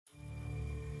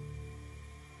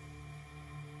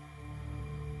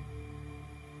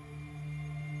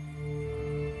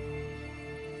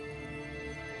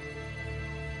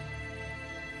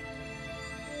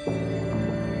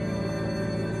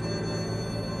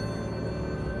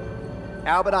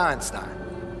Albert Einstein,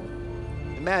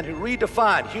 the man who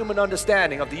redefined human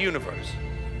understanding of the universe.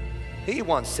 He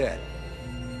once said,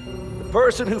 "The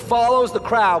person who follows the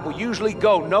crowd will usually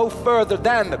go no further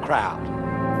than the crowd.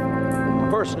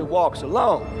 The person who walks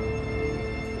alone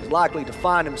is likely to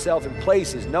find himself in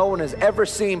places no one has ever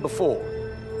seen before."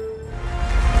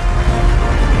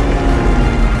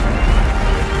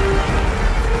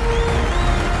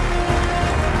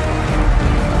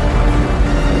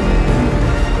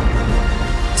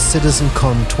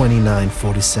 CitizenCon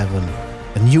 2947.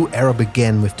 A new era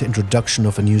began with the introduction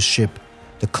of a new ship,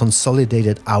 the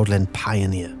Consolidated Outland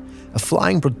Pioneer, a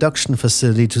flying production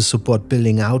facility to support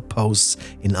building outposts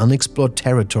in unexplored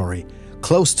territory,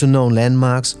 close to known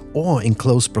landmarks or in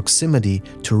close proximity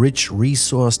to rich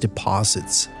resource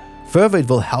deposits. Further, it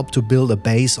will help to build a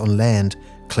base on land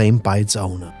claimed by its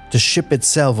owner. The ship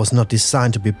itself was not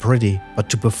designed to be pretty, but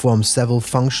to perform several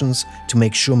functions to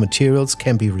make sure materials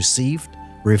can be received,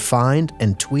 refined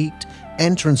and tweaked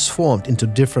and transformed into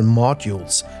different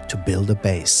modules to build a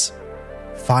base.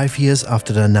 5 years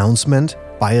after the announcement,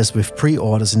 buyers with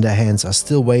pre-orders in their hands are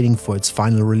still waiting for its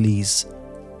final release.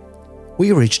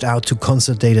 We reached out to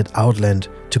Consolidated Outland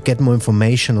to get more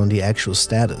information on the actual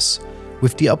status.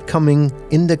 With the upcoming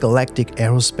Intergalactic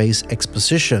Aerospace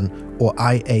Exposition, or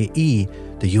IAE,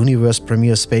 the universe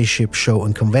premiere spaceship show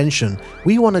and convention,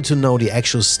 we wanted to know the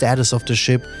actual status of the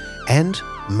ship and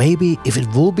maybe if it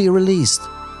will be released.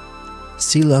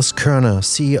 Silas Koerner,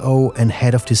 CEO and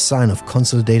head of design of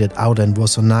Consolidated Outland,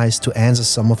 was so nice to answer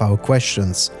some of our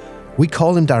questions. We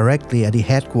called him directly at the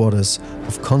headquarters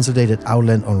of Consolidated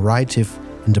Outland on 𝗏𝗏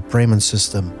in the Bremen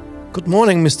system. Good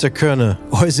morning, Mr. Koerner.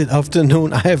 Or is it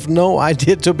afternoon? I have no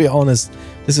idea, to be honest.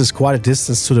 This is quite a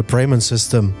distance to the Bremen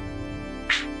system.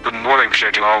 Good morning,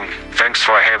 𝗙𝗶𝗃𝗁. Thanks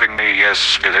for having me.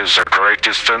 Yes, it is a great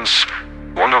distance.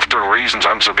 One of the reasons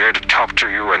I'm so glad to talk to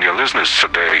you and your listeners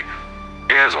today.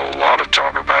 There's a lot to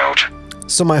talk about.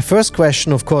 So my first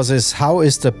question, of course, is how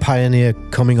is the Pioneer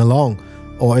coming along?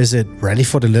 Or is it ready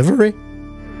for delivery?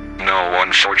 No,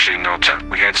 unfortunately not.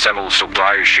 We had several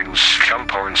supply issues.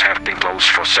 Components have been closed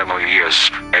for several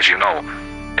years, as you know.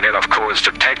 And then, of course,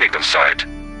 the technical side.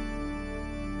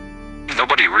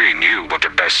 Nobody really knew what the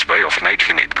best way of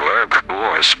making it work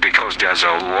was, because there's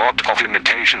a lot of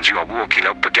limitations you are working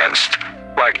up against.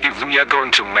 Like, if we are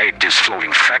going to make this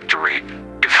floating factory,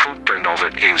 the footprint of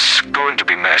it is going to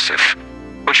be massive,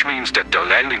 which means that the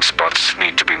landing spots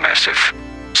need to be massive.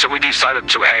 So we decided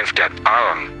to have that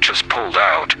arm just pulled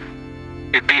out.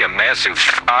 It'd be a massive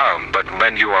arm, but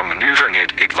when you are maneuvering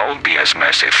it, it won't be as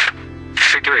massive.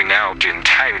 Figuring out the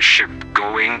entire ship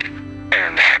going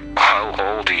and how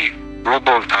all the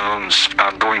robot arms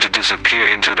are going to disappear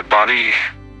into the body,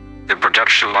 the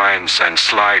production lines and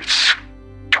slides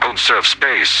don't serve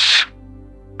space.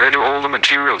 Where do all the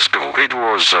materials go? It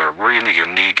was a really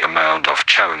unique amount of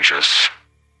challenges.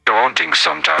 Daunting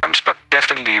sometimes, but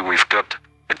definitely we've got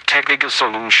a technical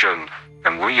solution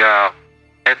and we are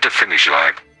at the finish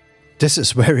line. This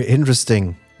is very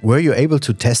interesting. Were you able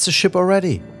to test the ship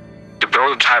already? The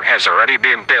prototype has already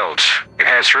been built. It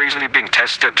has recently been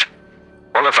tested.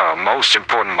 One of our most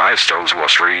important milestones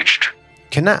was reached.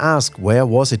 Can I ask, where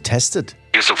was it tested?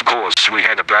 Yes, of course. We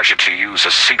had the pleasure to use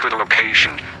a secret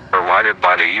location provided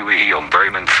by the UAE on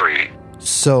Bremen 3.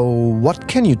 So, what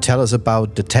can you tell us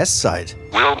about the test site?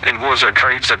 Well, it was a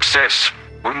great success.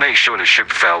 We made sure the ship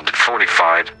felt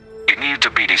fortified. It needed to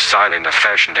be designed in a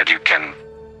fashion that you can,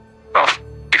 well,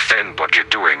 defend what you're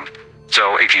doing.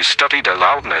 So if you study the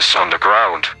loudness on the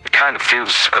ground, it kind of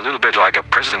feels a little bit like a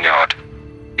prison yard.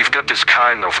 You've got this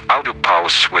kind of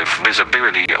outpost with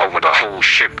visibility over the whole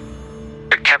ship.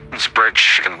 The captain's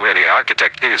bridge and where the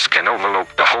architect is can overlook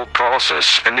the whole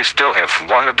process, and they still have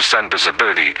 100%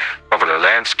 visibility over the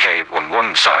landscape on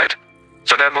one side.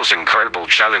 So that was incredibly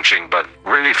challenging, but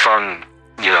really fun,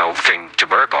 thing to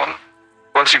work on.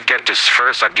 Once you get this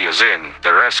first ideas in,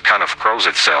 the rest kind of grows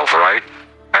itself, right?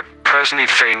 I personally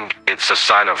think it's a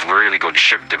sign of really good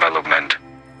ship development.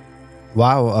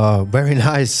 Wow, very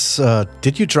nice.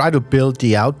 Did you try to build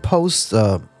the outpost?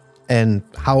 And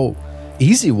how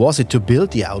easy was it to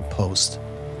build the outpost?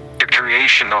 The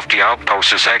creation of the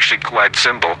outpost is actually quite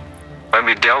simple. When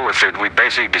we dealt with it, we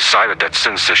basically decided that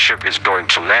since the ship is going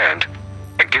to land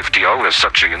and give the owner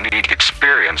such a unique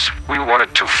experience, we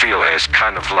wanted to feel as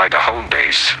kind of like a home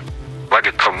base. Like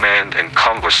a command and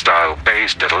conquer style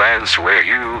base that lands where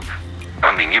you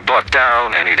block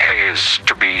down and it has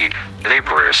to be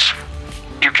laborious.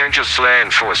 You can just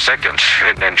land for a second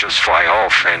and then just fly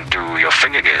off and do your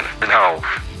thing again. No,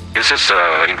 this is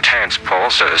an intense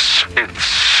process.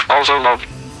 It's also a lot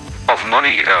of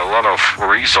money, a lot of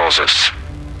resources.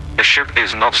 The ship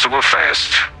is not super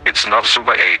fast, it's not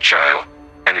super agile,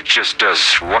 and it just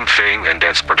does one thing, and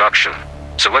that's production.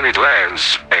 So when it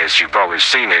lands, as you've probably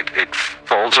seen it, it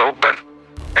falls open,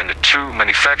 and the two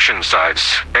manufacturing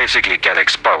sites basically get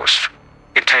exposed.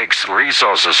 It takes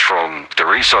resources from the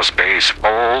resource base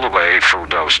all the way through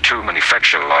those two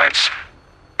manufacturing lines.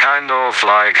 Kind of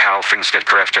like how things get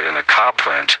crafted in a car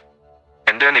plant.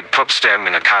 And then it puts them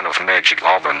in a kind of magic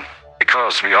oven,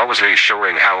 because we're obviously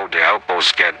showing how the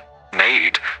outposts get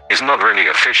made is not really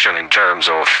efficient in terms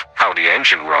of how the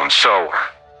engine runs. So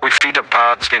we feed the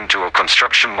parts into a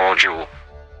construction module,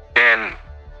 and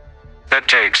that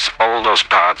takes all those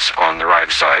parts on the right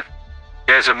side.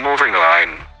 There's a moving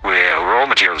line where raw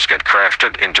materials get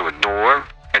crafted into a door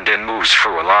and then moves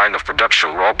through a line of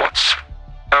production robots.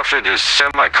 After it is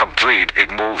semi-complete,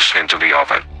 it moves into the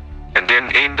oven. And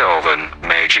then in the oven,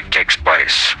 magic takes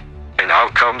place. And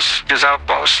out comes this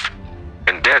outpost.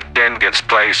 And that then gets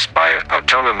placed by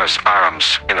autonomous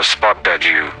arms in a spot that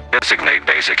you designate,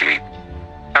 basically.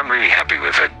 I'm really happy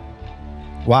with it.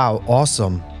 Wow,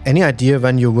 awesome. Any idea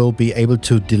when you will be able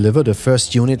to deliver the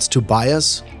first units to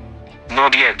buyers?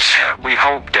 Not yet. We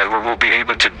hope that we will be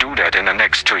able to do that in the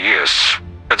next 2 years.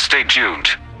 But stay tuned.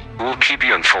 We'll keep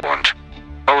you informed.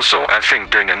 Also, I think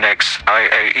during the next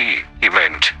IAE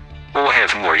event, we'll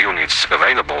have more units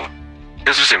available.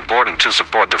 This is important to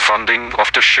support the funding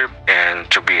of the ship and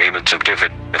to be able to give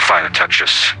it the final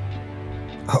touches.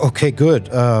 Okay, good.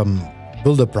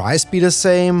 Will the price be the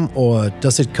same, or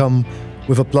does it come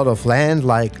with a plot of land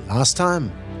like last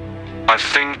time? I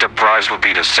think the price will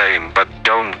be the same, but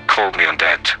don't quote me on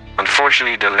that.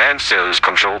 Unfortunately, the land sale is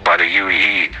controlled by the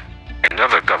UEE and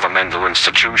other governmental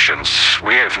institutions.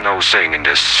 We have no saying in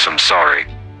this, I'm sorry.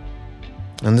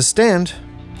 Understand.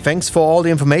 Thanks for all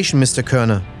the information, Mr.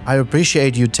 Koerner. I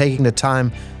appreciate you taking the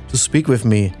time to speak with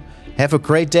me. Have a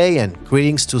great day and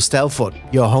greetings to Stelford,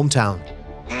 your hometown.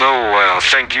 No,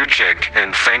 thank you, Jack,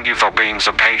 and thank you for being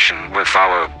so patient with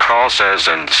our process,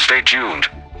 and stay tuned.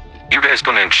 You guys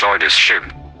gonna enjoy this ship.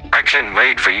 I can't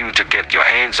wait for you to get your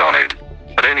hands on it.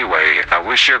 But anyway, I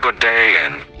wish you a good day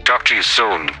and talk to you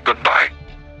soon. Goodbye.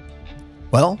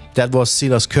 Well, that was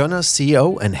Silas Koerner,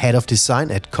 CEO and Head of Design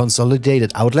at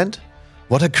Consolidated Outland.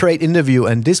 What a great interview,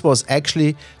 and this was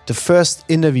actually the first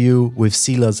interview with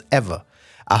Silas ever.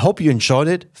 I hope you enjoyed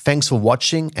it. Thanks for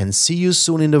watching and see you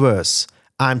soon in the verse.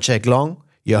 I'm Jack Long,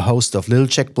 your host of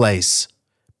𝗘𝗶𝗁𝗁𝗍.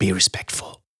 Be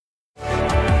respectful.